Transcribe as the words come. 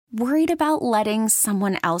Worried about letting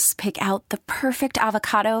someone else pick out the perfect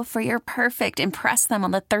avocado for your perfect impress them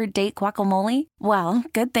on the third date guacamole? Well,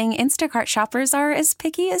 good thing Instacart shoppers are as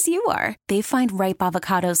picky as you are. They find ripe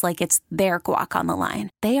avocados like it's their guac on the line.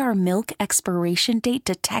 They are milk expiration date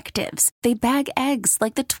detectives. They bag eggs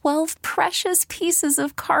like the 12 precious pieces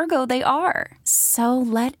of cargo they are. So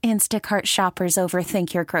let Instacart shoppers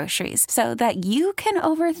overthink your groceries so that you can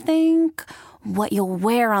overthink what you'll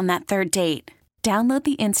wear on that third date. Download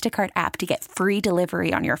the Instacart app to get free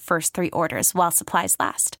delivery on your first 3 orders while supplies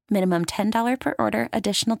last. Minimum $10 per order.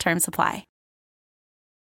 Additional terms apply.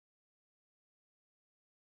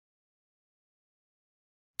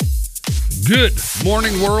 Good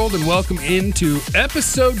morning, world, and welcome into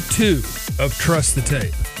episode 2 of Trust the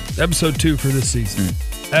Tape. Episode 2 for this season.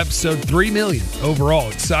 Episode 3 million overall.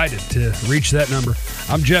 Excited to reach that number.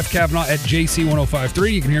 I'm Jeff Kavanaugh at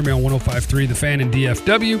JC1053. You can hear me on 1053 The Fan in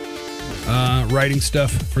DFW. Writing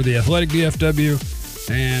stuff for the Athletic DFW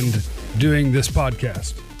and doing this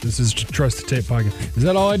podcast. This is Trust the Tape podcast. Is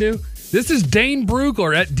that all I do? This is Dane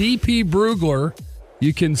Brugler at DP Brugler.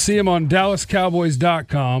 You can see him on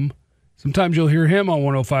DallasCowboys.com. Sometimes you'll hear him on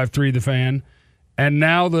 1053 The Fan. And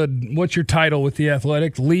now what's your title with the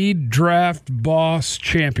Athletic? Lead Draft Boss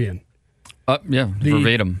Champion.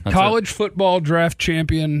 Verbatim. That's college football draft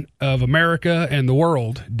champion of America and the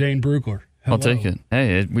world, Dane Brugler. Hello. I'll take it.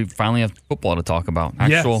 Hey, we finally have football to talk about.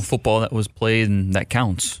 Actual football that was played and that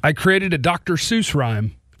counts. I created a Dr. Seuss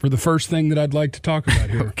rhyme for the first thing that I'd like to talk about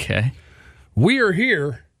here. Okay. We are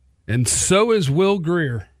here, and so is Will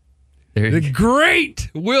Grier. The great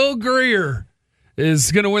Will Grier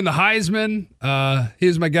is going to win the Heisman. He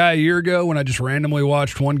was my guy a year ago when I just randomly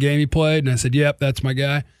watched one game he played, and I said, yep, that's my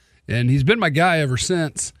guy. And he's been my guy ever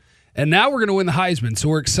since. And now we're going to win the Heisman, so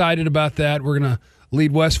we're excited about that. We're going to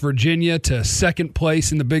lead West Virginia to second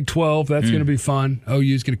place in the Big 12. That's going to be fun.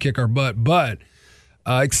 OU's going to kick our butt. But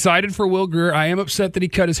excited for Will Grier. I am upset that he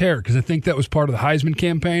cut his hair because I think that was part of the Heisman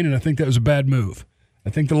campaign, and I think that was a bad move. I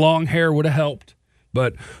think the long hair would have helped.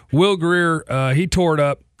 But Will Grier, he tore it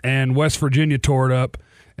up, and West Virginia tore it up.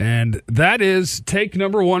 And that is take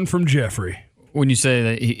number 1 from Jeffrey. When you say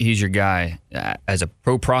that he's your guy, as a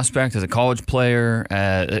pro prospect, as a college player,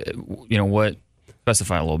 what?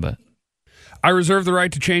 Specify a little bit. I reserve the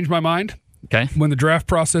right to change my mind. Okay. When the draft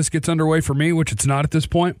process gets underway for me, which it's not at this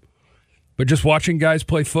point. But just watching guys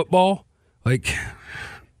play football, like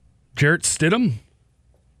Jarrett Stidham.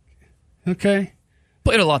 Okay.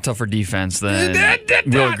 Played a lot tougher defense than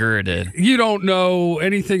Will Grier did. You don't know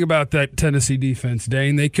anything about that Tennessee defense,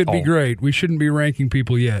 Dane. They could be great. We shouldn't be ranking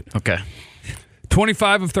people yet. Okay.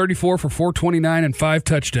 25 of 34 for 429 and 5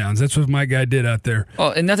 touchdowns. That's what my guy did out there.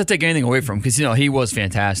 Well, and not to take anything away from him, because he was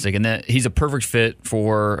fantastic, and that he's a perfect fit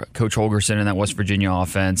for Coach Holgorsen and that West Virginia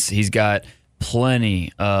offense. He's got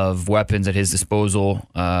plenty of weapons at his disposal.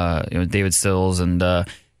 David Sills and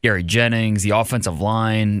Gary Jennings. The offensive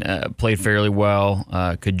line played fairly well.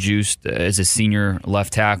 Cajuste is a senior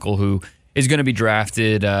left tackle who is going to be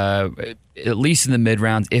drafted at least in the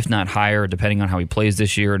mid-rounds, if not higher, depending on how he plays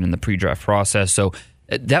this year and in the pre-draft process. So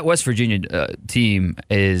that West Virginia team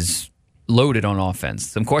is loaded on offense.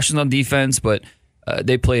 Some questions on defense, but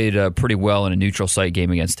they played pretty well in a neutral site game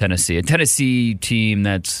against Tennessee. A Tennessee team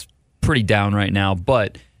that's pretty down right now,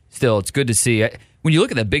 but still, it's good to see. When you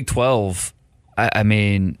look at the Big 12,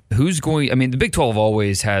 the Big 12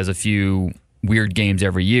 always has a few weird games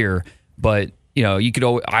every year, but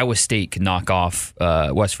Iowa State could knock off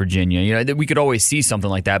West Virginia. We could always see something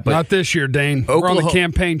like that. But not this year, Dane. We're on the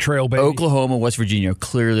campaign trail, baby. Oklahoma, West Virginia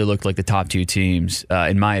clearly looked like the top 2 teams,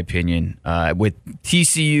 in my opinion. With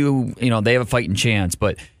TCU, they have a fighting chance,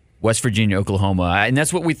 but West Virginia, Oklahoma, and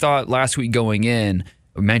that's what we thought last week going in.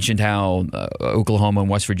 We mentioned how Oklahoma and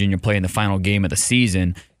West Virginia play in the final game of the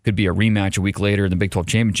season. Could be a rematch a week later in the Big 12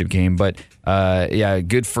 championship game. But,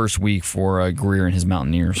 good first week for Grier and his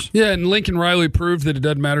Mountaineers. Yeah, and Lincoln Riley proved that it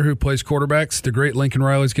doesn't matter who plays quarterbacks. The great Lincoln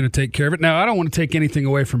Riley is going to take care of it. Now, I don't want to take anything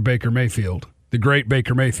away from Baker Mayfield, the great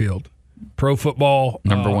Baker Mayfield. Pro football.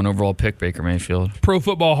 Number 1 overall pick, Baker Mayfield. Pro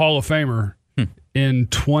football Hall of Famer in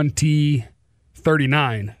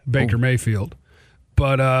 2039, Baker Mayfield.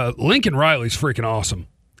 But Lincoln Riley's freaking awesome.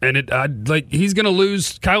 And he's going to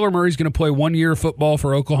lose. Kyler Murray's going to play 1 year of football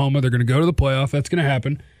for Oklahoma. They're going to go to the playoff. That's going to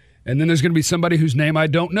happen. And then there's going to be somebody whose name I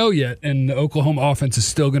don't know yet. And the Oklahoma offense is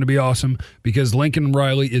still going to be awesome because Lincoln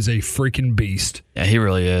Riley is a freaking beast. Yeah, he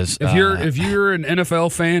really is. If you're an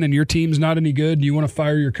NFL fan and your team's not any good and you want to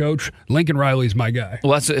fire your coach, Lincoln Riley's my guy.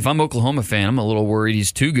 Well, if I'm an Oklahoma fan, I'm a little worried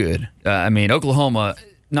he's too good. Oklahoma,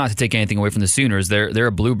 not to take anything away from the Sooners, they're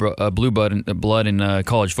a blue blood in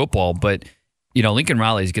college football, but Lincoln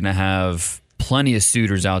Riley is going to have plenty of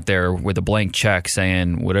suitors out there with a blank check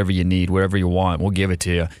saying, whatever you need, whatever you want, we'll give it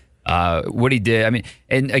to you. What he did, I mean,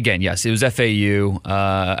 and again, yes, it was FAU,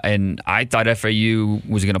 and I thought FAU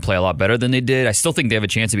was going to play a lot better than they did. I still think they have a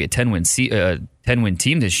chance to be a 10-win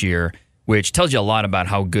team this year, which tells you a lot about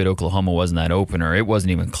how good Oklahoma was in that opener. It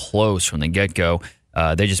wasn't even close from the get-go.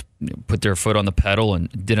 They just put their foot on the pedal and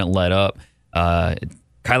didn't let up.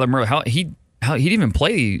 Kyler Murray, he didn't even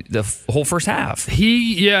play the whole first half.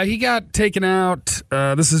 He got taken out.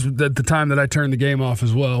 This is the time that I turned the game off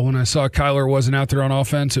as well. When I saw Kyler wasn't out there on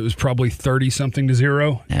offense, it was probably 30-something to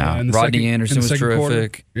 0. Yeah, Rodney Anderson was terrific. Quarter.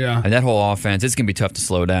 Yeah, and that whole offense, it's going to be tough to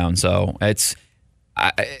slow down. So it's,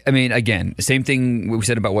 I mean, again, same thing we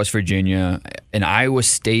said about West Virginia. And Iowa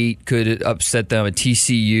State could upset them. A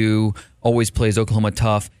TCU always plays Oklahoma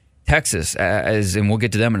tough. Texas, and we'll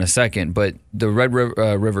get to them in a second, but the Red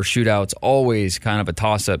River Shootout's always kind of a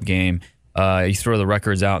toss-up game. You throw the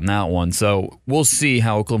records out in that one. So we'll see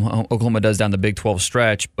how Oklahoma does down the Big 12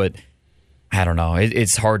 stretch, but I don't know.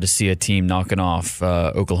 It's hard to see a team knocking off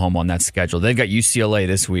Oklahoma on that schedule. They've got UCLA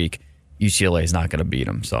this week. UCLA is not going to beat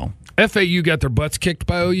them. So FAU got their butts kicked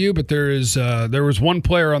by OU, but there was one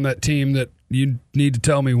player on that team that you need to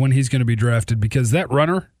tell me when he's going to be drafted, because that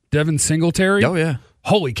runner, Devin Singletary. Oh, yeah.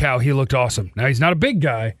 Holy cow, he looked awesome. Now, he's not a big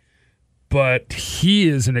guy, but he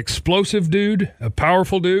is an explosive dude, a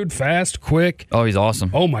powerful dude, fast, quick. Oh, he's awesome.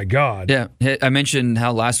 Oh, my God. Yeah, I mentioned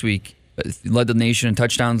how last week led the nation in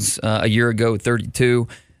touchdowns a year ago, 32.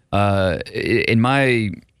 In my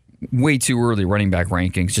way too early running back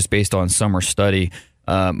rankings, just based on summer study,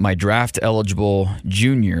 my draft-eligible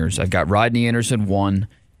juniors, I've got Rodney Anderson 1,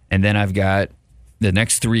 and then I've got the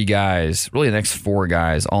next 3 guys, really the next 4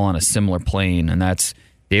 guys, all on a similar plane, and that's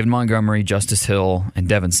David Montgomery, Justice Hill, and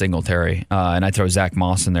Devin Singletary. And I throw Zach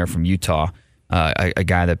Moss in there from Utah, a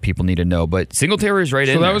guy that people need to know. But Singletary is right in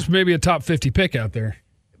there. So that was maybe a top 50 pick out there.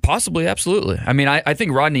 Possibly, absolutely. I mean, I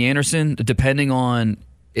think Rodney Anderson, depending on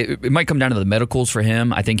it might come down to the medicals for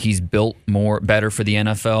him. I think he's built better for the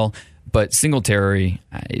NFL. But Singletary,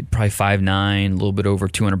 probably 5'9", a little bit over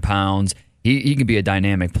 200 pounds. He can be a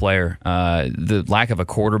dynamic player. The lack of a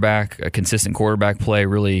consistent quarterback play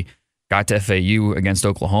really got to FAU against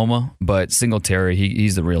Oklahoma, but Singletary,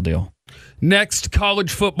 he's the real deal. Next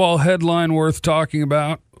college football headline worth talking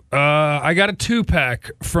about. I got a 2-pack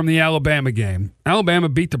from the Alabama game. Alabama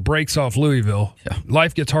beat the brakes off Louisville. Yeah.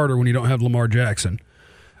 Life gets harder when you don't have Lamar Jackson.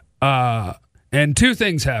 And 2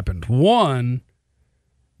 things happened. One,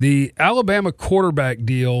 the Alabama quarterback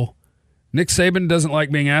deal, Nick Saban doesn't like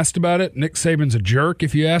being asked about it. Nick Saban's a jerk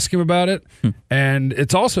if you ask him about it. And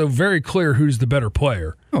it's also very clear who's the better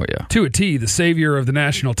player. Oh, yeah. To a T, the savior of the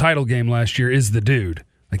national title game last year is the dude.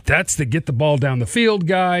 Like, that's the get the ball down the field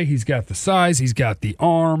guy. He's got the size. He's got the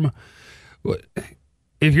arm.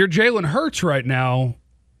 If you're Jalen Hurts right now,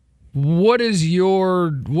 what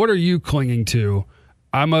are you clinging to?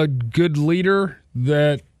 I'm a good leader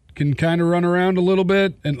that can kind of run around a little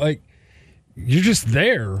bit. And, like, you're just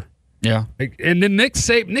there. Yeah. And then Nick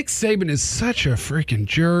Saban is such a freaking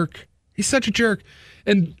jerk. He's such a jerk.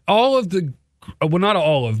 And all of the, well, not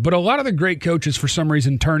all of, but a lot of the great coaches for some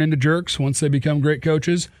reason turn into jerks once they become great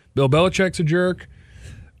coaches. Bill Belichick's a jerk.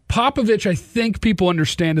 Popovich, I think people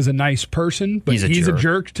understand as a nice person, but he's a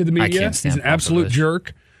jerk to the media. I can't stand He's an absolute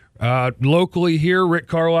jerk. Locally here, Rick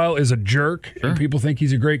Carlisle is a jerk, and people think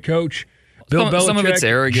he's a great coach. Bill Belichick, some of it's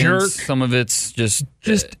arrogance. Jerk. Some of it's just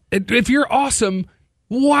if you're awesome,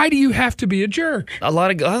 why do you have to be a jerk? A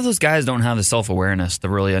lot of those guys don't have the self-awareness to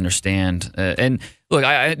really understand. And look,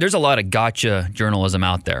 there's a lot of gotcha journalism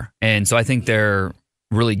out there. And so I think they're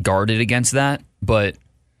really guarded against that. But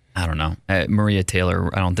I don't know. Maria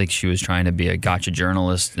Taylor, I don't think she was trying to be a gotcha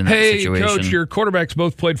journalist in that situation. Hey, Coach, your quarterbacks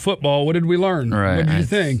both played football. What did we learn? Right. What did you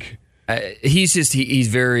think? He's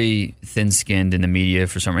very thin-skinned in the media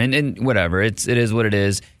for some reason, and whatever. It is what it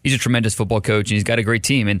is. He's a tremendous football coach, and he's got a great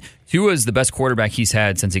team. And Tua's the best quarterback he's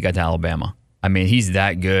had since he got to Alabama. I mean, he's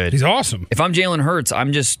that good. He's awesome. If I'm Jalen Hurts,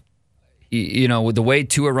 I'm just, with the way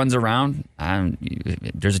Tua runs around,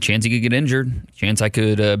 there's a chance he could get injured. Chance I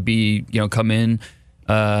could come in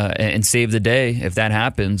and save the day if that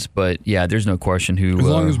happens. But yeah, there's no question who as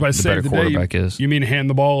long as by the better quarterback is. You mean hand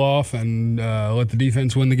the ball off and let the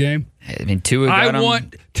defense win the game? I mean, Tua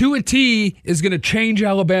T is going to change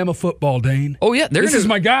Alabama football, Dane. Oh yeah, this is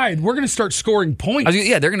my guide. We're going to start scoring points.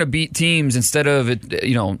 They're going to beat teams instead of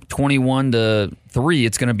 21-3.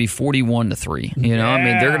 It's going to be 41-3. I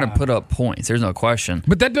mean, they're going to put up points. There's no question.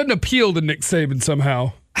 But that doesn't appeal to Nick Saban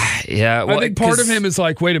somehow. Yeah, I think part of him is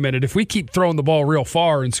like, wait a minute, if we keep throwing the ball real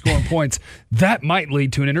far and scoring points, that might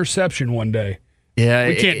lead to an interception one day. Yeah,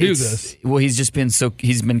 we can't do this. Well, he's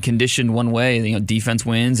been conditioned one way. Defense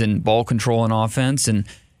wins and ball control and offense. And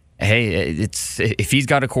hey, if he's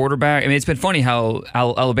got a quarterback, I mean, it's been funny how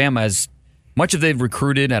Alabama has much of they've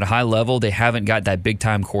recruited at a high level. They haven't got that big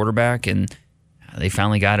time quarterback, and they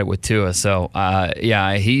finally got it with Tua. So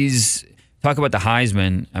he's talk about the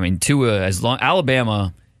Heisman. I mean, Tua,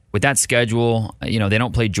 Alabama with that schedule, they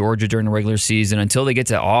don't play Georgia during the regular season until they get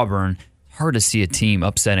to Auburn. Hard to see a team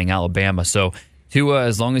upsetting Alabama. So Tua,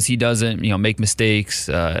 as long as he doesn't, make mistakes,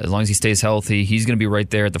 as long as he stays healthy, he's going to be right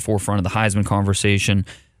there at the forefront of the Heisman conversation.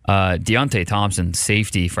 Deontay Thompson,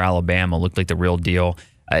 safety for Alabama, looked like the real deal.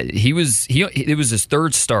 It was his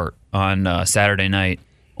third start on Saturday night,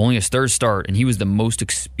 only his third start, and he was the most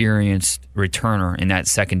experienced returner in that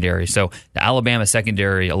secondary. So the Alabama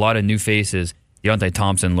secondary, a lot of new faces. Deontay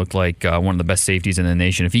Thompson looked like one of the best safeties in the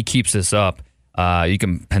nation. If he keeps this up, you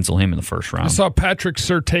can pencil him in the first round. I saw Patrick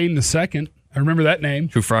Surtain II. I remember that name.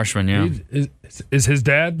 True freshman, yeah. Is his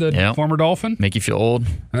dad the former Dolphin? Make you feel old?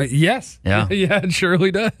 Yes. Yeah. Yeah, it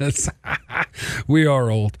surely does. We are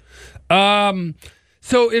old.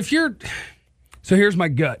 So here's my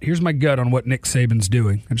gut. Here's my gut on what Nick Saban's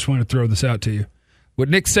doing. I just want to throw this out to you. What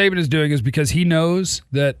Nick Saban is doing is because he knows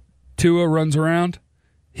that Tua runs around,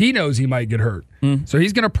 he knows he might get hurt. So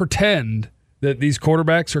he's going to pretend that these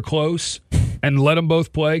quarterbacks are close and let them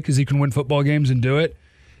both play because he can win football games and do it.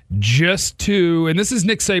 And this is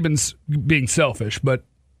Nick Saban's being selfish, but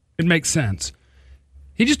it makes sense.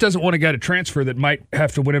 He just doesn't want a guy to transfer that might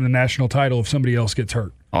have to win him the national title if somebody else gets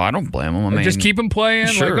hurt. Oh, I don't blame him. Just keep him playing.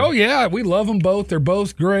 Sure. Like, oh, yeah, we love them both. They're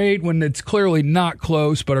both great when it's clearly not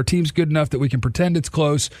close, but our team's good enough that we can pretend it's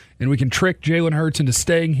close and we can trick Jalen Hurts into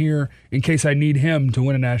staying here in case I need him to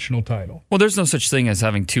win a national title. Well, there's no such thing as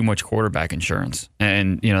having too much quarterback insurance.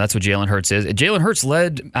 And, that's what Jalen Hurts is. Jalen Hurts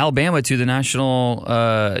led Alabama to the national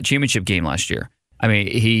championship game last year. I mean,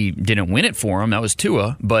 he didn't win it for him. That was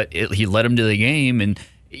Tua, but he led him to the game, and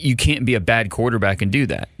you can't be a bad quarterback and do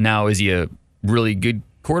that. Now, is he a really good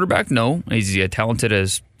quarterback? No. Is he as talented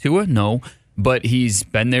as Tua? No. But he's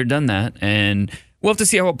been there, done that, and we'll have to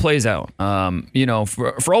see how it plays out.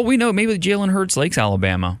 For all we know, maybe Jalen Hurts likes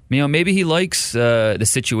Alabama. Maybe he likes the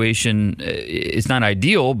situation. It's not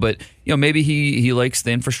ideal, but maybe he likes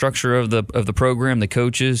the infrastructure of the program, the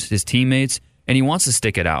coaches, his teammates, and he wants to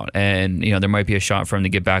stick it out. And there might be a shot for him to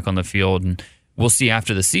get back on the field, and we'll see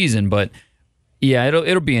after the season. But yeah,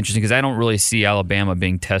 it'll be interesting because I don't really see Alabama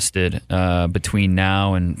being tested between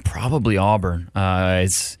now and probably Auburn.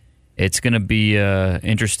 It's going to be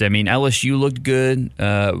interesting. I mean, LSU looked good.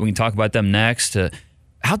 We can talk about them next.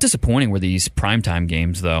 How disappointing were these primetime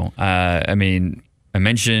games, though? I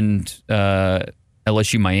mentioned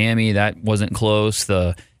LSU Miami. That wasn't close.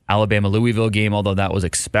 The Alabama Louisville game, although that was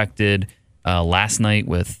expected. Last night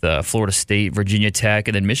with Florida State, Virginia Tech,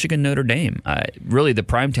 and then Michigan Notre Dame. Really, the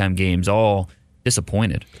primetime games all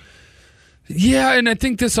disappointed. Yeah, and I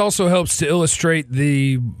think this also helps to illustrate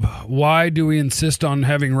why do we insist on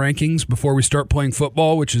having rankings before we start playing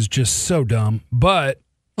football, which is just so dumb. But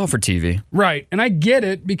all for TV. Right, and I get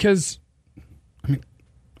it because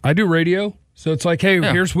I do radio. So it's like, hey,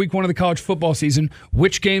 Here's week 1 of the college football season.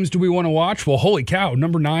 Which games do we want to watch? Well, holy cow,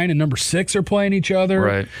 number 9 and number 6 are playing each other.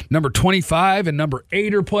 Right. Number 25 and number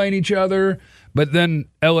 8 are playing each other. But then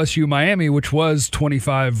LSU Miami, which was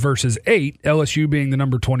 25 versus 8, LSU being the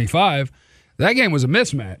number 25, that game was a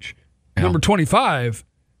mismatch. Yeah. Number 25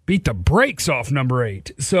 beat the brakes off number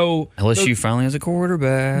 8. So LSU finally has a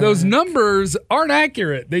quarterback. Those numbers aren't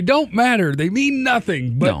accurate. They don't matter. They mean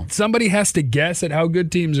nothing. But somebody has to guess at how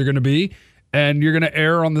good teams are going to be. And you're going to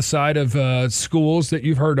err on the side of schools that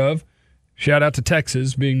you've heard of. Shout out to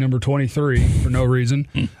Texas being number 23 for no reason.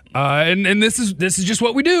 And this is just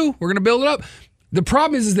what we do. We're going to build it up. The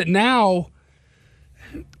problem is that now,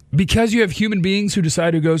 because you have human beings who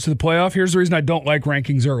decide who goes to the playoff, here's the reason I don't like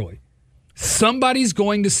rankings early. Somebody's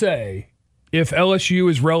going to say, if LSU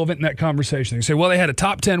is relevant in that conversation, they say, well, they had a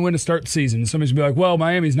top 10 win to start the season. And somebody's going to be like, well,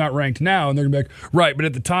 Miami's not ranked now. And they're going to be like, right, but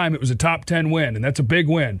at the time it was a top 10 win, and that's a big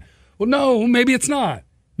win. Well, no, maybe it's not.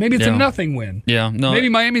 Maybe it's a nothing win. Yeah, no. Maybe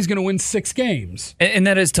Miami's going to win 6 games. And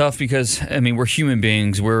that is tough because, we're human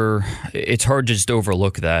beings. It's hard to just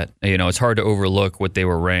overlook that. It's hard to overlook what they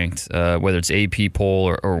were ranked, whether it's AP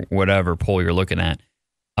poll or whatever poll you're looking at.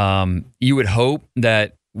 You would hope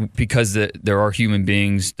that because there are human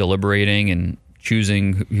beings deliberating and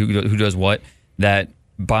choosing who does what, that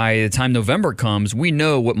by the time November comes, we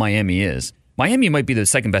know what Miami is. Miami might be the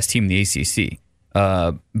second best team in the ACC.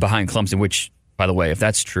 Behind Clemson, which, by the way, if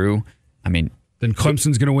that's true, then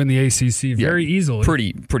Clemson's going to win the ACC very easily.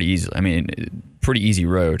 Pretty easily. Pretty easy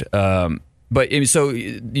road. But so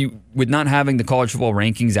with not having the college football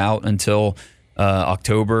rankings out until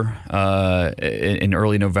October in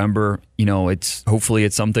early November, hopefully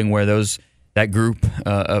it's something where that group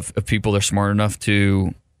of people are smart enough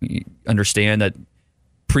to understand that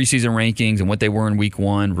preseason rankings and what they were in week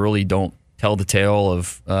one really don't tell the tale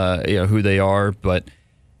of who they are. But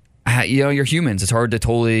you're humans. It's hard to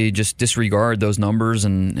totally just disregard those numbers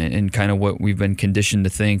and kind of what we've been conditioned to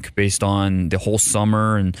think based on the whole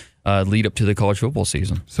summer and lead up to the college football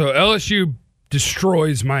season. So LSU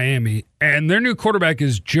destroys Miami, and their new quarterback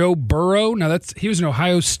is Joe Burrow. Now he was an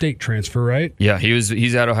Ohio State transfer, right? Yeah,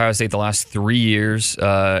 he's at Ohio State the last 3 years,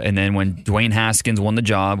 and then when Dwayne Haskins won the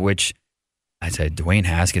job, which I said Dwayne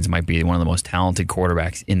Haskins might be one of the most talented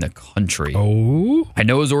quarterbacks in the country. Oh, I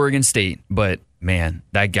know it's Oregon State, but man,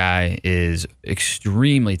 that guy is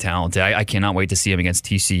extremely talented. I cannot wait to see him against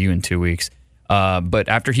TCU in 2 weeks. But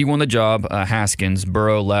after he won the job, Haskins,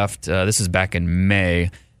 Burrow left. This is back in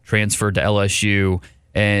May. Transferred to LSU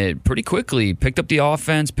and pretty quickly picked up the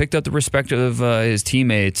offense, picked up the respect of his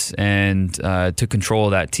teammates, and took control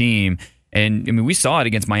of that team. And I mean, we saw it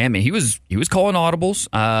against Miami. He was calling audibles.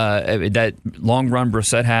 That long run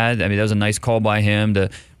Brissett had. I mean, that was a nice call by him to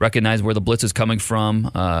recognize where the blitz is coming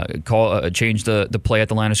from. Change the play at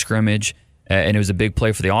the line of scrimmage, and it was a big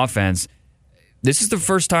play for the offense. This is the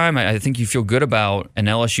first time I think you feel good about an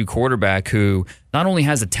LSU quarterback who not only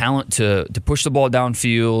has the talent to push the ball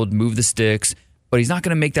downfield, move the sticks, but he's not going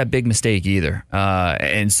to make that big mistake either.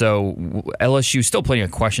 And so LSU still plenty of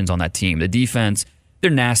questions on that team. The defense, they're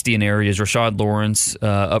nasty in areas. Rashad Lawrence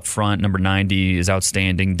up front, number 90, is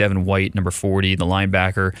outstanding. Devin White, number 40, the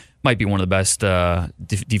linebacker, might be one of the best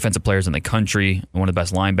defensive players in the country, one of the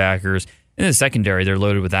best linebackers. In the secondary, they're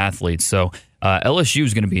loaded with athletes. So LSU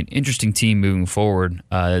is going to be an interesting team moving forward.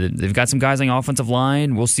 They've got some guys on the offensive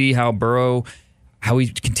line. We'll see how Burrow, how he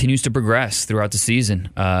continues to progress throughout the season.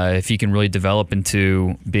 If he can really develop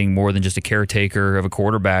into being more than just a caretaker of a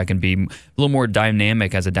quarterback and be a little more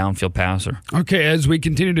dynamic as a downfield passer. Okay, as we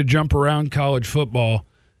continue to jump around college football,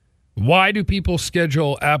 why do people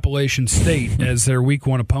schedule Appalachian State as their week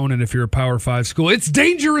one opponent if you're a Power 5 school? It's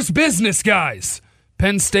dangerous business, guys.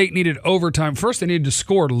 Penn State needed overtime. First, they needed to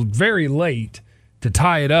score very late to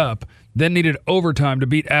tie it up, then needed overtime to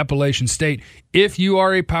beat Appalachian State. If you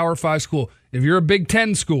are a Power 5 school, if you're a Big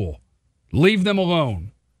Ten school, leave them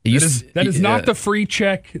alone. That is not the free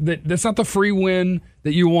check. That's not the free win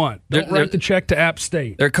that you want. Don't write the check to App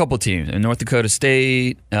State. There are a couple teams. North Dakota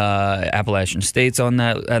State, Appalachian State's on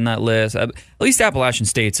that list. At least Appalachian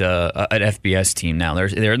State's an FBS team now.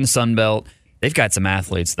 They're in the Sun Belt. They've got some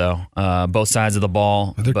athletes, though, both sides of the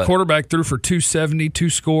ball. Their quarterback threw for 270,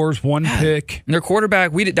 2 scores, 1 pick. And their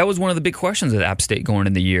quarterback, that was one of the big questions at App State going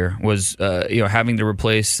into the year, was having to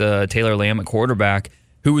replace Taylor Lamb at quarterback.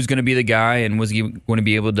 Who was going to be the guy, and was he going to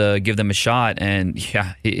be able to give them a shot? And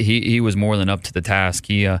yeah, he was more than up to the task.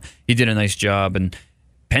 He did a nice job. And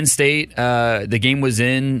Penn State, the game was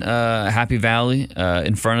in Happy Valley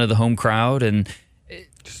in front of the home crowd, and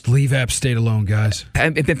just leave App State alone, guys.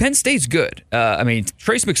 Penn State's good.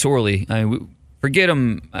 Trace McSorley, forget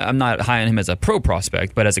him. I'm not high on him as a pro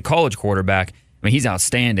prospect, but as a college quarterback, he's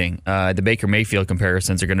outstanding. The Baker Mayfield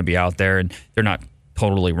comparisons are going to be out there, and they're not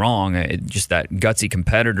totally wrong. Just that gutsy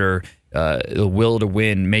competitor, the will to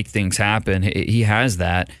win, make things happen. He has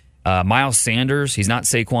that. Miles Sanders, he's not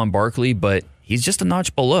Saquon Barkley, but he's just a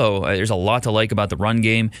notch below. There's a lot to like about the run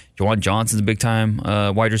game. Juwan Johnson's a big-time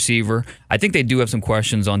wide receiver. I think they do have some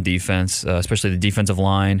questions on defense, especially the defensive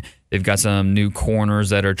line. They've got some new corners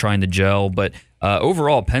that are trying to gel. But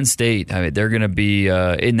overall, Penn State, they're going to be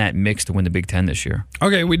in that mix to win the Big Ten this year.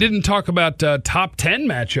 Okay, we didn't talk about top 10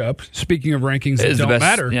 matchup. Speaking of rankings that don't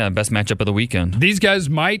matter. Yeah, best matchup of the weekend. These guys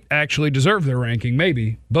might actually deserve their ranking,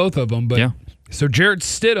 maybe. Both of them. But yeah. So Jarrett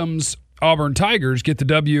Stidham's Auburn Tigers get the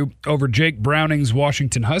W over Jake Browning's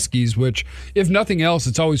Washington Huskies, which, if nothing else,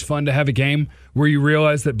 it's always fun to have a game where you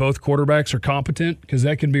realize that both quarterbacks are competent, because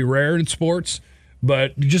that can be rare in sports.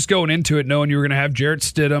 But just going into it knowing you were going to have Jarrett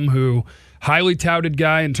Stidham, who highly touted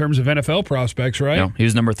guy in terms of NFL prospects, right? Yeah, he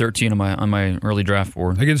was number 13 on my early draft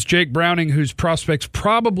board. Against Jake Browning, whose prospects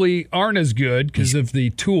probably aren't as good because of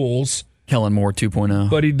the tools. Kellen Moore 2.0.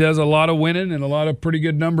 But he does a lot of winning and a lot of pretty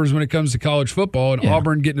good numbers when it comes to college football. And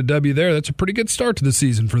Auburn getting a W there, that's a pretty good start to the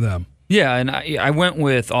season for them. Yeah, and I went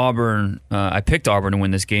with Auburn. I picked Auburn to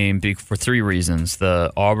win this game for 3 reasons.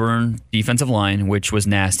 The Auburn defensive line, which was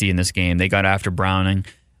nasty in this game. They got after Browning.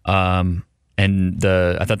 And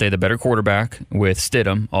I thought they had the better quarterback with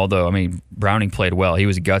Stidham, although, Browning played well. He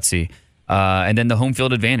was gutsy. And then the home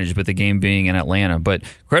field advantage with the game being in Atlanta. But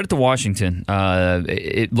credit to Washington.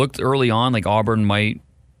 It looked early on like Auburn might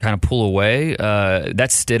kind of pull away, that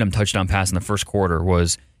Stidham touchdown pass in the first quarter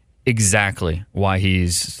was exactly why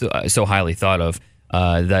he's so highly thought of.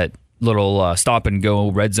 That little stop and go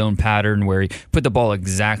red zone pattern where he put the ball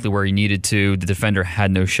exactly where he needed to. The defender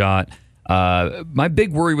had no shot. My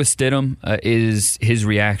big worry with Stidham is his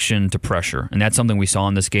reaction to pressure, and that's something we saw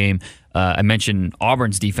in this game. I mentioned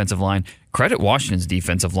Auburn's defensive line. Credit Washington's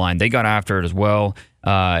defensive line. They got after it as well.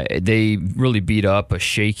 They really beat up a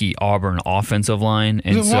shaky Auburn offensive line.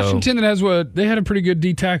 And Washington that has they had a pretty good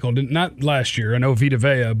D tackle, not last year. I know Vita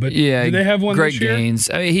Vea, but did they have one Greg this year? Gaines.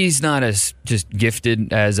 I mean, he's not as just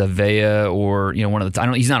gifted as a Vea or one of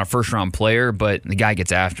the. He's not a first round player, but the guy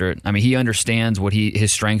gets after it. I mean, he understands what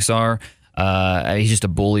his strengths are. He's just a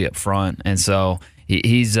bully up front, and so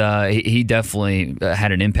he definitely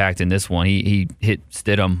had an impact in this one. He hit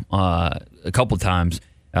Stidham a couple times.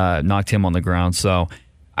 Knocked him on the ground. So,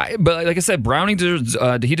 but like I said, Browning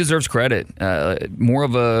he deserves credit. More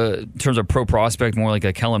of in terms of pro prospect, more like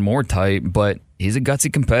a Kellen Moore type. But he's a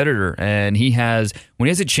gutsy competitor, and when he has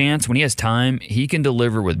a chance, when he has time, he can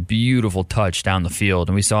deliver with beautiful touch down the field,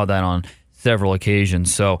 and we saw that on several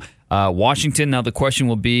occasions. So. Washington. Now the question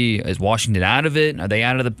will be: is Washington out of it? Are they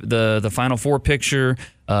out of the Final Four picture?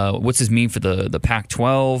 What's this mean for the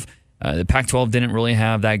Pac-12? The Pac-12 didn't really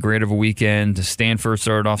have that great of a weekend. Stanford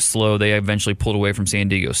started off slow. They eventually pulled away from San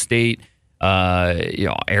Diego State.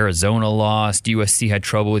 Arizona lost. USC had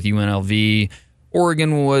trouble with UNLV.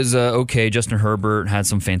 Oregon was okay. Justin Herbert had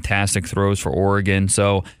some fantastic throws for Oregon.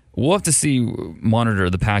 So we'll have to monitor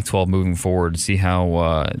the Pac-12 moving forward to see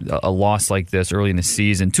how a loss like this early in the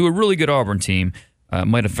season to a really good Auburn team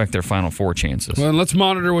might affect their Final Four chances. Well, let's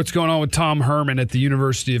monitor what's going on with Tom Herman at the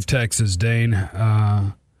University of Texas, Dane.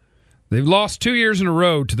 They've lost 2 years in a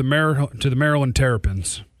row to the Maryland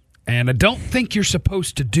Terrapins, and I don't think you're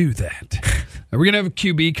supposed to do that. Are we going to have a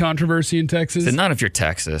QB controversy in Texas? Not if you're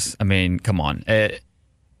Texas. I mean, come on. I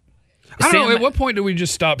don't know. At what point do we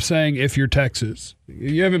just stop saying if you're Texas?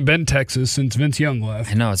 You haven't been Texas since Vince Young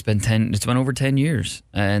left. I know it's been over 10 years,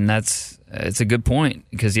 and it's a good point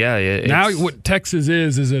because now what Texas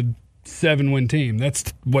is a 7-win team.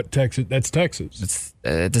 That's what Texas. That's Texas.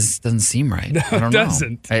 It doesn't seem right. I don't know.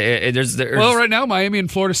 It doesn't. Well, right now Miami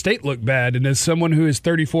and Florida State look bad, and as someone who is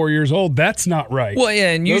 34 years old, that's not right. Well,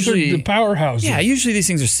 yeah, and usually those are the powerhouses. Yeah, usually these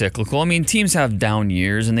things are cyclical. I mean, teams have down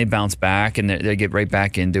years and they bounce back and they get right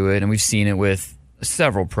back into it, and we've seen it with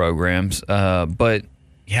several programs. But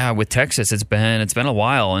yeah, with Texas, it's been a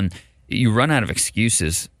while, and you run out of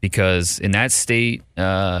excuses because in that state,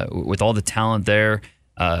 with all the talent there.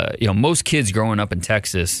 Most kids growing up in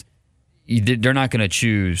Texas, they're not going to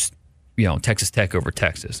choose, Texas Tech over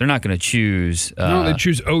Texas. They're not going to choose. No, they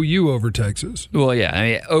choose OU over Texas. Well, yeah, I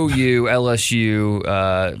mean OU,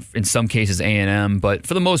 LSU, in some cases A&M, but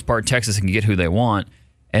for the most part, Texas can get who they want.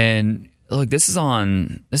 And look, this is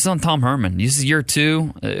on Tom Herman. This is year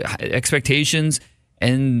 2, expectations,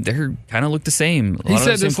 and they're kind of look the same. He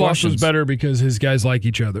said this loss was better because his guys like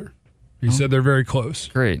each other. He said they're very close.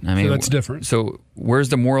 Great. I mean, so that's different. So where's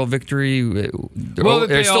the moral victory?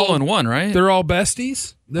 They're still in one, right? They're all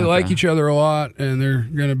besties. They like each other a lot, and they're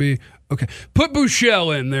going to be okay. Put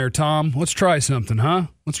Buechele in there, Tom. Let's try something, huh?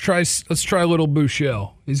 Let's try little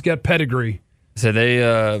Buechele. He's got pedigree. So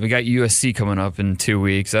we got USC coming up in 2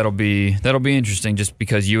 weeks. That'll be interesting, just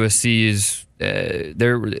because USC is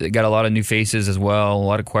they got a lot of new faces as well, a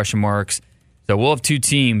lot of question marks. So we'll have 2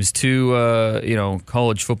 teams, 2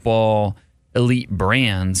 college football elite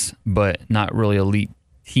brands, but not really elite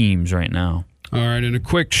teams right now. All right, and a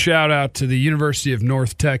quick shout out to the University of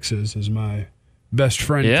North Texas, as my best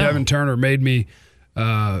friend Kevin Turner made me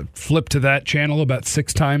flip to that channel about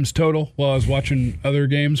 6 times total while I was watching other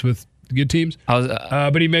games with good teams.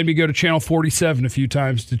 But he made me go to channel 47 a few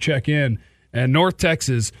times to check in, and North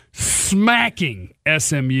Texas smacking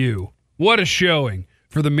SMU. What a showing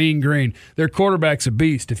for the Mean Green. Their quarterback's a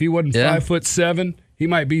beast. If he wasn't 5'7", he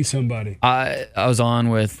might be somebody. I was on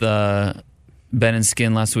with Ben and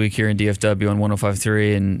Skin last week here in DFW on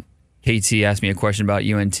 105.3, and KT asked me a question about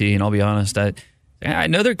UNT, and I'll be honest, I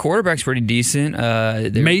know their quarterback's pretty decent.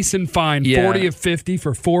 Mason Fine, 40 of 50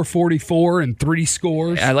 for 444 and 3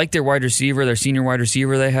 scores. I like their wide receiver, their senior wide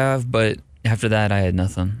receiver they have, but after that, I had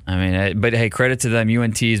nothing. I mean, but hey, credit to them.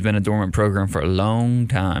 UNT has been a dormant program for a long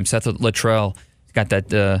time. Seth Luttrell got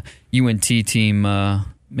that UNT team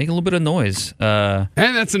making a little bit of noise. And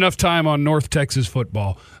that's enough time on North Texas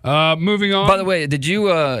football. Moving on. By the way, did you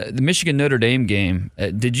the Michigan Notre Dame game?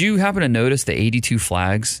 Did you happen to notice the 82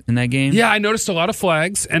 flags in that game? Yeah, I noticed a lot of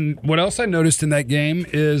flags. And what else I noticed in that game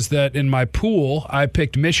is that in my pool, I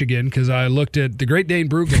picked Michigan because I looked at the Great Dane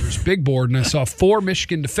Brugler's big board and I saw 4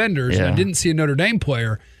 Michigan defenders and I didn't see a Notre Dame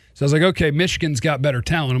player. So I was like, okay, Michigan's got better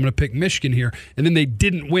talent. I'm going to pick Michigan here. And then they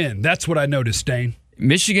didn't win. That's what I noticed, Dane.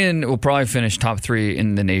 Michigan will probably finish top 3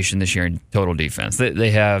 in the nation this year in total defense.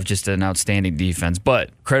 They have just an outstanding defense. But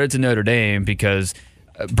credit to Notre Dame because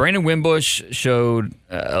Brandon Wimbush showed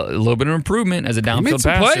a little bit of improvement as a downfield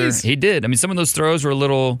passer. Plays. He did. I mean, some of those throws were a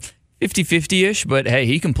little 50-50-ish, but hey,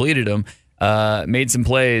 he completed them. Made some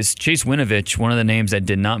plays. Chase Winovich, one of the names that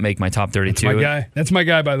did not make my top 32. That's my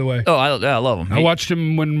guy, by the way. Oh, I love him. I watched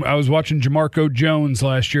him when I was watching Jamarco Jones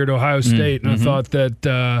last year at Ohio State, and I thought that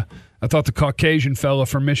the Caucasian fella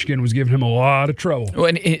from Michigan was giving him a lot of trouble. Well,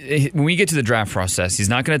 and when we get to the draft process, he's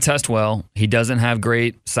not going to test well. He doesn't have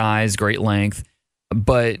great size, great length,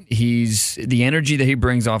 but the energy that he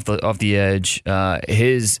brings off the edge,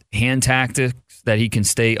 his hand tactics that he can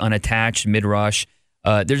stay unattached mid-rush.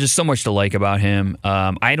 There's just so much to like about him.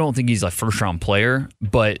 I don't think he's a first-round player,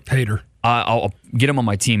 but hater. I'll get him on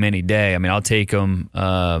my team any day. I mean, I'll take him,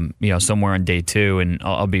 somewhere on day 2, and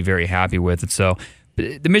I'll be very happy with it. So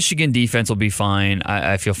the Michigan defense will be fine.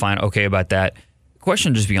 I feel fine, okay about that. The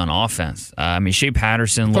question will just be on offense. Shea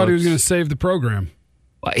Patterson. I thought he was going to save the program.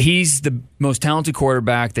 He's the most talented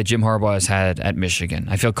quarterback that Jim Harbaugh has had at Michigan.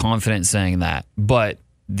 I feel confident saying that, but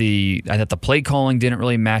I thought the play calling didn't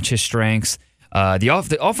really match his strengths.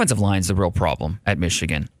 The offensive line is the real problem at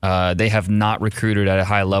Michigan. They have not recruited at a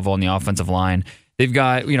high level on the offensive line. They've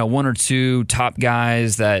got 1 or 2 top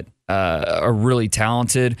guys that are really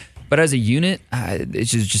talented, but as a unit,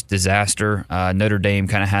 it's just disaster. Notre Dame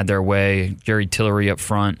kind of had their way. Jerry Tillery up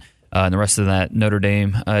front, and the rest of that Notre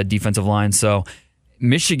Dame defensive line. So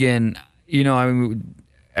Michigan,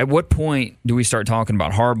 at what point do we start talking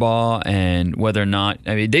about Harbaugh and whether or not?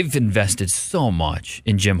 I mean, they've invested so much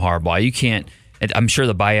in Jim Harbaugh. You can't. I'm sure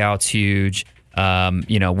the buyout's huge.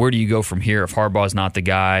 Where do you go from here if Harbaugh's not the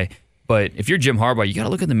guy? But if you're Jim Harbaugh, you got to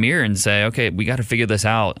look in the mirror and say, okay, we got to figure this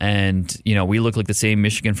out. And, we look like the same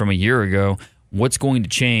Michigan from a year ago. What's going to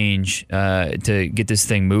change to get this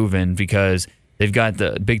thing moving? Because they've got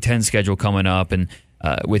the Big Ten schedule coming up and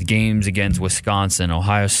with games against Wisconsin,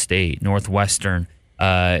 Ohio State, Northwestern.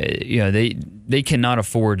 They cannot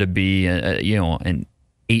afford to be an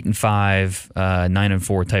 8-5,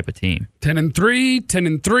 9-4 type of team. 10-3,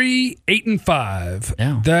 10-3, 8-5.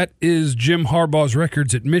 Yeah. That is Jim Harbaugh's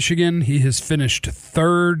records at Michigan. He has finished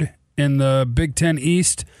 3rd in the Big Ten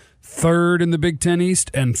East, 3rd in the Big Ten East,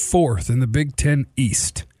 and 4th in the Big Ten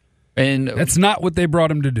East. And that's not what they brought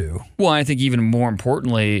him to do. Well, I think even more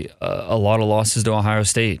importantly, a lot of losses to Ohio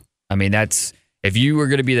State. I mean, if you were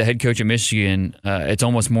going to be the head coach of Michigan, it's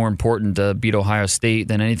almost more important to beat Ohio State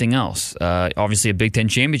than anything else. Obviously, a Big Ten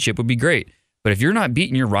championship would be great. But if you're not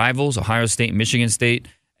beating your rivals, Ohio State and Michigan State,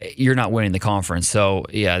 you're not winning the conference. So,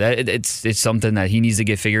 yeah, it's something that he needs to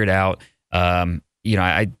get figured out.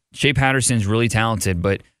 Shea Patterson's really talented,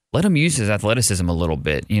 but let him use his athleticism a little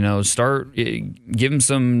bit. Give him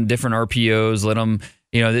some different RPOs. Let him,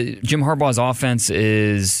 Jim Harbaugh's offense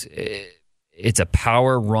it's a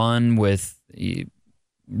power run with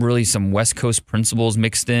really some West Coast principles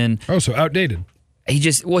mixed in. Oh, so outdated.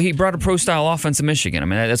 He brought a pro-style offense to Michigan. I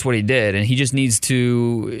mean, that's what he did, and he just needs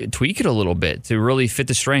to tweak it a little bit to really fit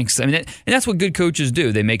the strengths. I mean, and that's what good coaches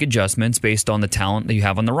do. They make adjustments based on the talent that you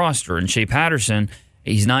have on the roster. And Shea Patterson,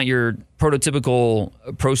 he's not your prototypical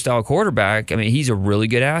pro-style quarterback. I mean, he's a really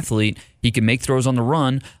good athlete. He can make throws on the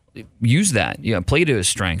run. Use that. Play to his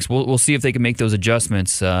strengths. We'll see if they can make those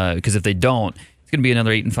adjustments, because if they don't, it's going to be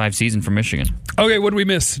another 8-5 season for Michigan. Okay, what did we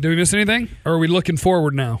miss? Did we miss anything? Or are we looking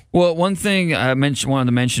forward now? Well, one thing I wanted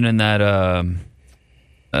to mention in that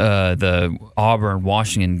the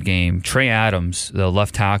Auburn-Washington game, Trey Adams, the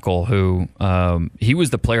left tackle, who he was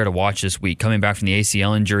the player to watch this week, coming back from the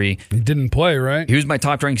ACL injury. He didn't play, right? He was my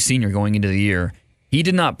top-ranked senior going into the year. He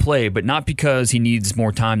did not play, but not because he needs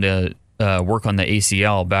more time to work on the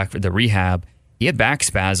ACL back for the rehab. He had back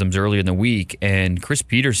spasms earlier in the week, and Chris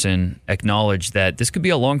Peterson acknowledged that this could be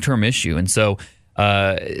a long-term issue. And so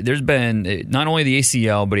there's been not only the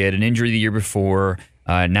ACL, but he had an injury the year before,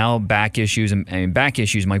 now back issues. And back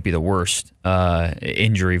issues might be the worst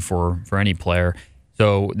injury for any player.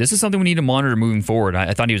 So this is something we need to monitor moving forward.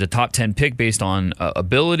 I thought he was a top 10 pick based on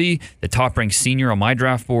ability, the top-ranked senior on my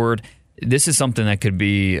draft board. this is something that could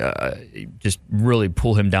be just really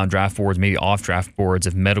pull him down draft boards, maybe off draft boards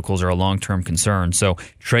if medicals are a long-term concern. So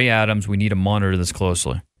Trey Adams, we need to monitor this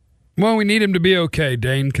closely. Well, we need him to be okay,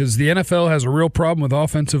 Dane, because the NFL has a real problem with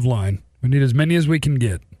offensive line. We need as many as we can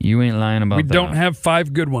get. You ain't lying about that. We don't have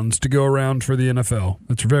 5 good ones to go around for the NFL.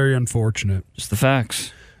 That's very unfortunate. Just the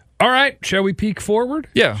facts. All right, shall we peek forward?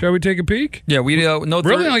 Yeah. Shall we take a peek? Yeah, we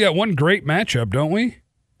really only got one great matchup, don't we?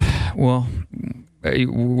 Well,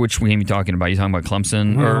 which game are you talking about? You talking about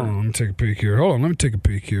Clemson? Let me take a peek here. Hold on, let me take a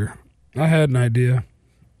peek here. I had an idea.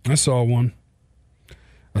 I saw one.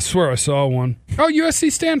 I swear I saw one. Oh,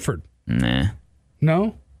 USC Stanford. Nah.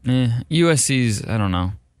 No? USC's, I don't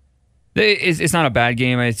know. It's not a bad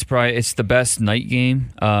game. It's the best night game.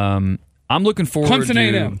 I'm looking forward Clemson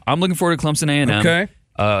A&M. I'm looking forward to Clemson A&M. Okay.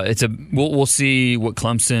 We'll see what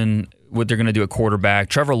they're going to do at quarterback.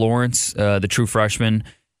 Trevor Lawrence, the true freshman,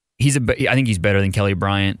 I think he's better than Kelly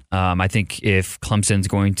Bryant. I think if Clemson's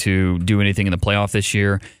going to do anything in the playoff this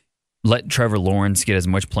year, let Trevor Lawrence get as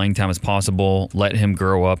much playing time as possible. Let him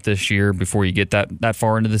grow up this year before you get that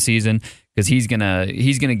far into the season, because he's gonna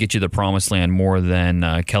get you the promised land more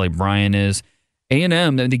than Kelly Bryant is.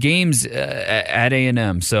 A&M, the game's at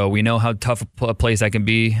A&M, so we know how tough a place that can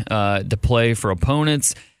be to play for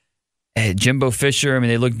opponents. Jimbo Fisher,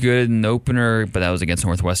 they looked good in the opener, but that was against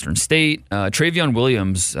Northwestern State. Travion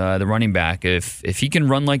Williams, the running back, if he can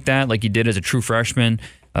run like that, like he did as a true freshman,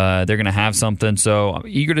 they're going to have something. So I'm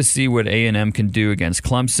eager to see what A&M can do against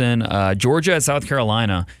Clemson. Georgia at South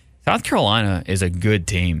Carolina. South Carolina is a good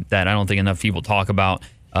team that I don't think enough people talk about.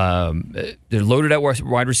 They're loaded at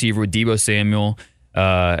wide receiver with Deebo Samuel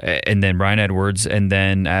and then Brian Edwards, and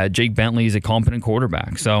then Jake Bentley is a competent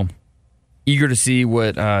quarterback. So eager to see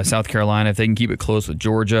what South Carolina, if they can keep it close with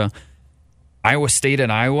Georgia. Iowa State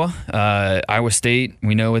at Iowa. Iowa State,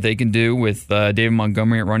 we know what they can do with David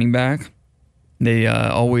Montgomery at running back. They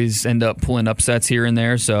always end up pulling upsets here and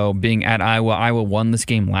there. So being at Iowa, Iowa won this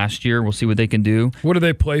game last year. We'll see what they can do. What do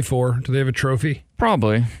they play for? Do they have a trophy?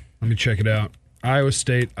 Probably. Let me check it out. Iowa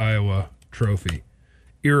State, Iowa trophy.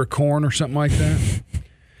 Ear of corn or something like that.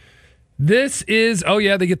 This is,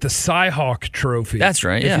 they get the Cy-Hawk trophy. That's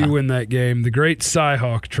right, if you win that game. The great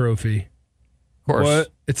Cy-Hawk trophy. Of course.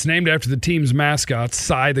 It's named after the team's mascots,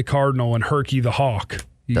 Cy the Cardinal and Herky the Hawk.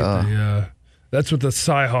 That's what the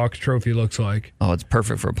Cy-Hawk trophy looks like. Oh, it's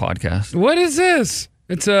perfect for a podcast. What is this?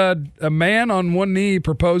 It's a man on one knee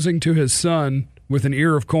proposing to his son with an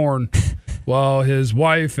ear of corn while his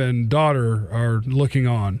wife and daughter are looking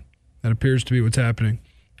on. That appears to be what's happening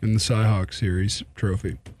in the Cy-Hawk series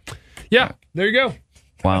trophy. Yeah, there you go.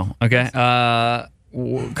 Wow. Okay. A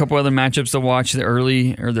couple other matchups to watch. The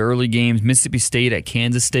early games. Mississippi State at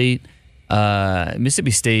Kansas State.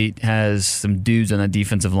 Mississippi State has some dudes on the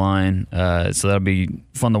defensive line, so that'll be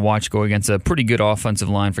fun to watch go against a pretty good offensive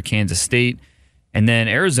line for Kansas State. And then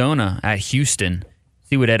Arizona at Houston.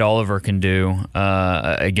 See what Ed Oliver can do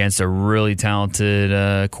against a really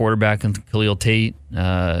talented quarterback in Khalil Tate.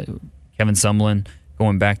 Kevin Sumlin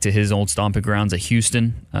going back to his old stomping grounds at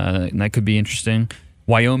Houston. And that could be interesting.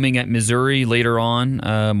 Wyoming at Missouri later on.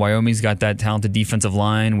 Wyoming's got that talented defensive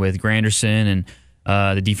line with Granderson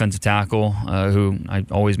and the defensive tackle, who I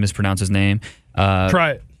always mispronounce his name.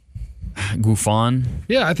 Try it. Gufon.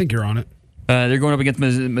 Yeah, I think you're on it. They're going up against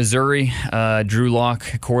Missouri. Drew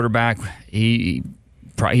Lock, quarterback.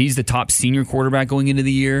 He's the top senior quarterback going into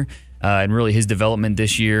the year. And really his development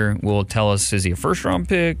this year will tell us, is he a first-round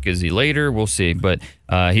pick? Is he later? We'll see. But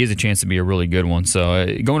he has a chance to be a really good one.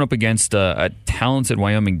 So going up against a talented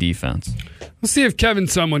Wyoming defense. We'll see if Kevin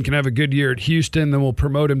Sumlin can have a good year at Houston. Then we'll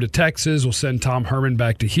promote him to Texas. We'll send Tom Herman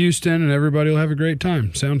back to Houston, and everybody will have a great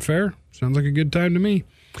time. Sound fair? Sounds like a good time to me.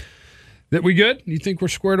 That we good? You think we're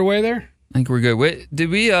squared away there? I think we're good. Wait,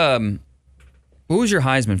 did we... what was your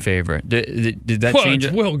Heisman favorite? Did that change?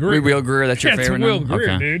 It's Will Grier. Will Grier, that's your favorite? It's Will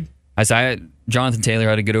Grier, dude. Jonathan Taylor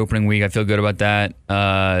had a good opening week. I feel good about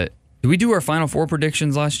that. Did we do our Final Four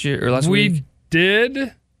predictions last week? We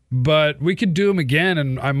did, but we could do them again,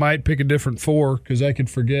 and I might pick a different four because I could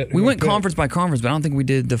forget. We went conference by conference, but I don't think we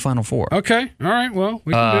did the Final Four. Okay. All right. Well,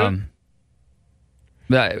 we can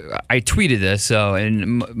do it. I tweeted this, so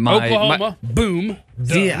and Oklahoma, boom.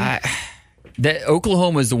 That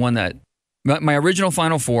Oklahoma is the one that my original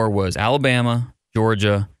Final Four was Alabama,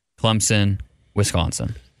 Georgia, Clemson,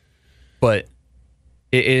 Wisconsin. But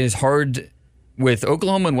it is hard with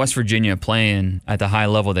Oklahoma and West Virginia playing at the high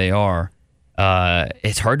level they are.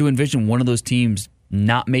 It's hard to envision one of those teams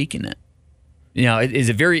not making it.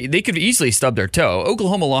 They could easily stub their toe.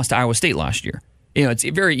 Oklahoma lost to Iowa State last year. It's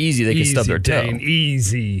very easy they can stub their toe.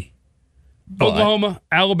 Easy. Oklahoma,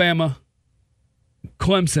 Alabama,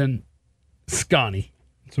 Clemson, Scotty.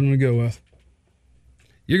 That's what I'm going to go with.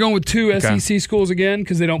 You're going with two SEC schools again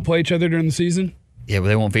because they don't play each other during the season? Yeah, but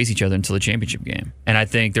they won't face each other until the championship game. And I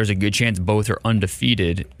think there's a good chance both are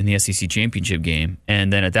undefeated in the SEC championship game.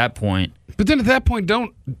 And then at that point... But then at that point,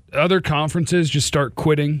 don't other conferences just start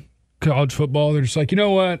quitting college football? They're just like, you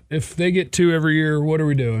know what? If they get 2 every year, what are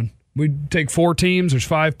we doing? We take 4 teams. There's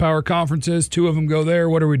 5 power conferences. 2 of them go there.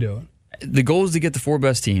 What are we doing? The goal is to get the 4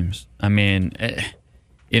 best teams. I mean,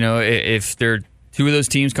 if there 2 of those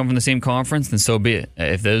teams come from the same conference, then so be it.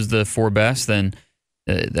 If those are the 4 best, then...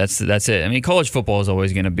 That's it. I mean, college football is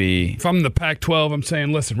always going to be... If I'm the Pac-12, I'm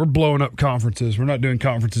saying, listen, we're blowing up conferences. We're not doing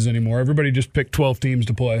conferences anymore. Everybody just pick 12 teams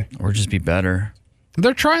to play. Or just be better.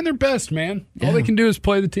 They're trying their best, man. Yeah. All they can do is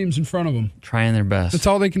play the teams in front of them. Trying their best. That's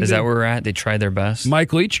all they can do. Is that where we're at? They tried their best?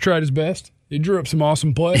 Mike Leach tried his best. He drew up some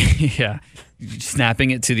awesome plays. Yeah.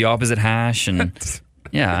 Snapping it to the opposite hash and...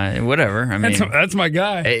 Yeah, whatever. I mean, that's my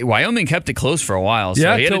guy. Hey, Wyoming kept it close for a while,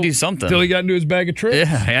 so he had to do something. Until he got into his bag of tricks.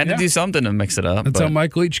 Yeah, he had to do something to mix it up. That's how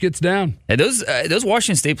Mike Leach gets down. Hey, those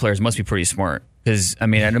Washington State players must be pretty smart because, I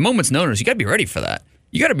mean, at a moment's notice, you got to be ready for that.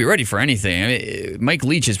 You got to be ready for anything. I mean, Mike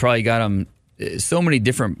Leach has probably got so many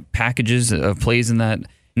different packages of plays in that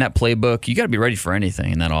playbook. You got to be ready for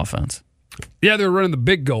anything in that offense. Yeah, they're running the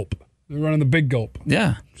big gulp.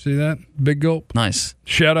 Yeah. See that? Big gulp. Nice.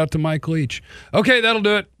 Shout out to Mike Leach. Okay, that'll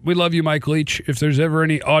do it. We love you, Mike Leach. If there's ever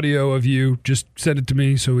any audio of you, just send it to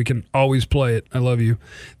me so we can always play it. I love you.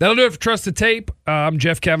 That'll do it for Trust the Tape. I'm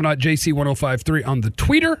Jeff Kavanaugh, JC1053 on the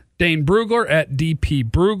Twitter. Dane Brugler at DP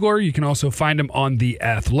Brugler. You can also find him on The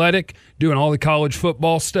Athletic, doing all the college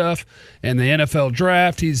football stuff and the NFL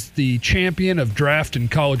draft. He's the champion of draft and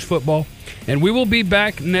college football. And we will be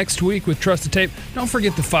back next week with Trust the Tape. Don't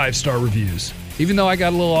forget the 5-star reviews. Even though I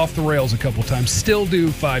got a little off the rails a couple times, still do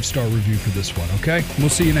 5-star review for this one, okay? We'll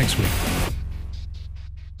see you next week.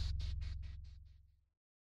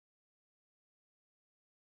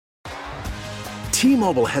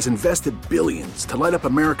 T-Mobile has invested billions to light up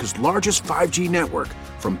America's largest 5G network,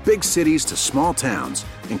 from big cities to small towns,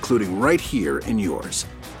 including right here in yours.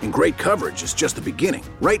 And great coverage is just the beginning.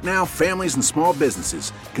 Right now, families and small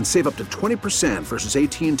businesses can save up to 20% versus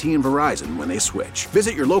AT&T and Verizon when they switch.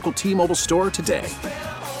 Visit your local T-Mobile store today.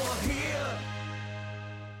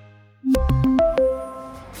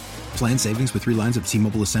 Plan savings with 3 lines of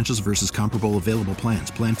T-Mobile Essentials versus comparable available plans.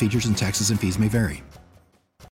 Plan features and taxes and fees may vary.